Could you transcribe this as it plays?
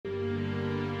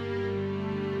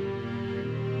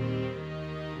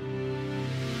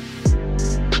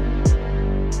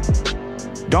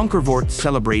Donkervoort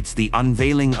celebrates the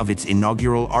unveiling of its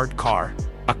inaugural art car,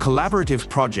 a collaborative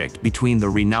project between the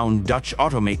renowned Dutch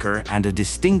automaker and a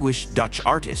distinguished Dutch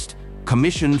artist,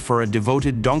 commissioned for a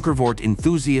devoted Donkervoort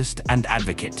enthusiast and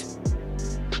advocate.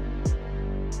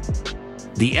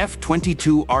 The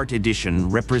F22 Art Edition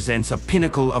represents a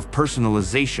pinnacle of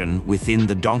personalization within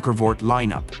the Donkervoort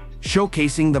lineup,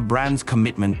 showcasing the brand's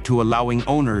commitment to allowing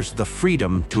owners the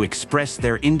freedom to express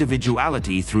their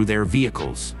individuality through their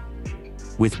vehicles.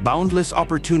 With boundless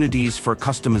opportunities for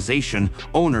customization,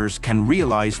 owners can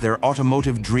realize their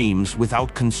automotive dreams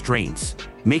without constraints,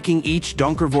 making each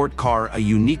Donkervoort car a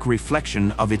unique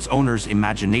reflection of its owner's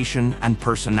imagination and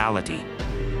personality.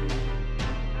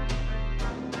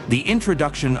 The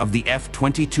introduction of the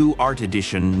F22 Art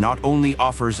Edition not only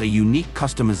offers a unique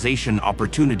customization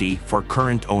opportunity for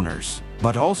current owners,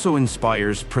 but also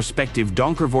inspires prospective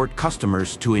Donkervoort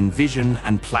customers to envision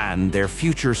and plan their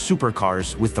future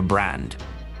supercars with the brand.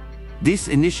 This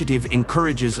initiative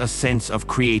encourages a sense of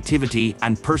creativity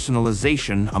and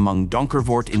personalization among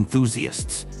Donkervoort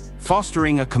enthusiasts,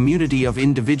 fostering a community of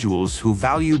individuals who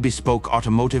value bespoke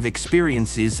automotive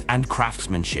experiences and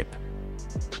craftsmanship.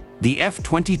 The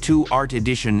F22 Art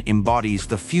Edition embodies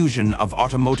the fusion of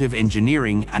automotive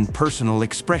engineering and personal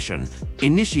expression,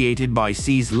 initiated by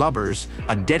Cees Lubbers,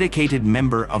 a dedicated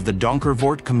member of the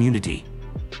Donkervoort community.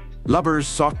 Lubbers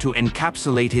sought to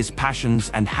encapsulate his passions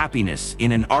and happiness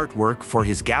in an artwork for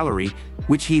his gallery,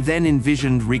 which he then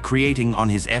envisioned recreating on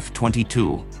his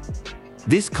F22.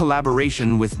 This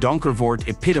collaboration with Donkervoort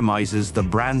epitomizes the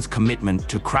brand's commitment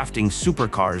to crafting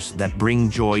supercars that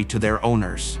bring joy to their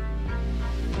owners.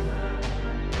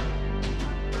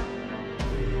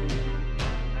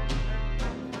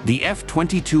 The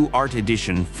F22 Art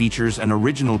Edition features an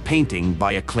original painting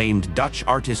by acclaimed Dutch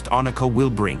artist Anneke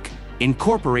Wilbrink,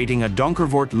 incorporating a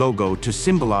Donkervoort logo to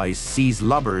symbolize Cees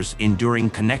Lubbers'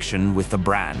 enduring connection with the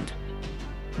brand.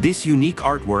 This unique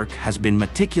artwork has been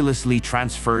meticulously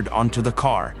transferred onto the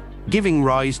car, giving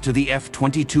rise to the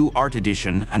F22 Art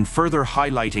Edition and further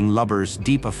highlighting Lubbers'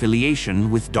 deep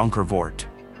affiliation with Donkervoort.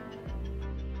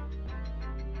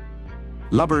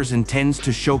 Lubbers intends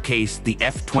to showcase the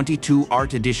F22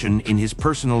 Art Edition in his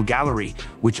personal gallery,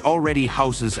 which already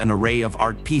houses an array of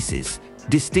art pieces,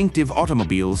 distinctive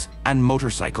automobiles, and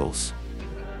motorcycles.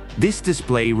 This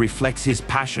display reflects his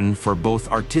passion for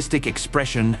both artistic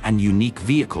expression and unique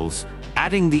vehicles,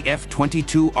 adding the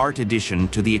F22 Art Edition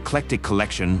to the eclectic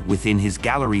collection within his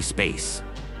gallery space.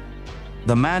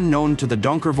 The man known to the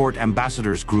Donkervoort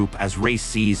Ambassadors Group as Race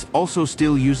Cees also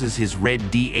still uses his red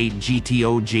D8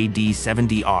 GTO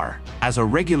JD70R as a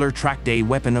regular track day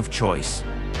weapon of choice.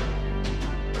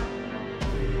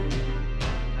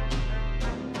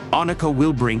 Anneke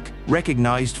Wilbrink,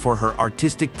 recognized for her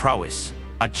artistic prowess,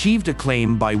 achieved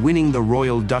acclaim by winning the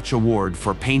Royal Dutch Award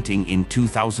for Painting in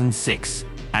 2006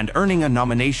 and earning a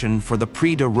nomination for the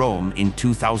Prix de Rome in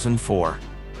 2004.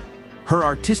 Her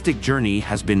artistic journey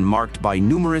has been marked by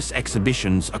numerous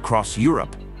exhibitions across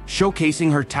Europe,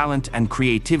 showcasing her talent and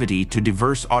creativity to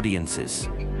diverse audiences.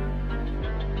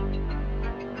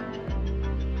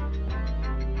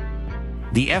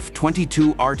 The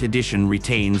F22 Art Edition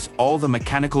retains all the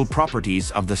mechanical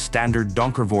properties of the standard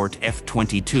Donkervoort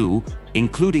F22,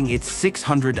 including its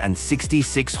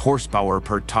 666 horsepower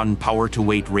per ton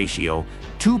power-to-weight ratio,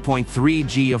 2.3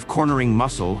 g of cornering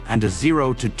muscle, and a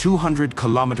 0 to 200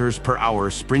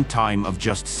 km/h sprint time of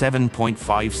just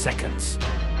 7.5 seconds.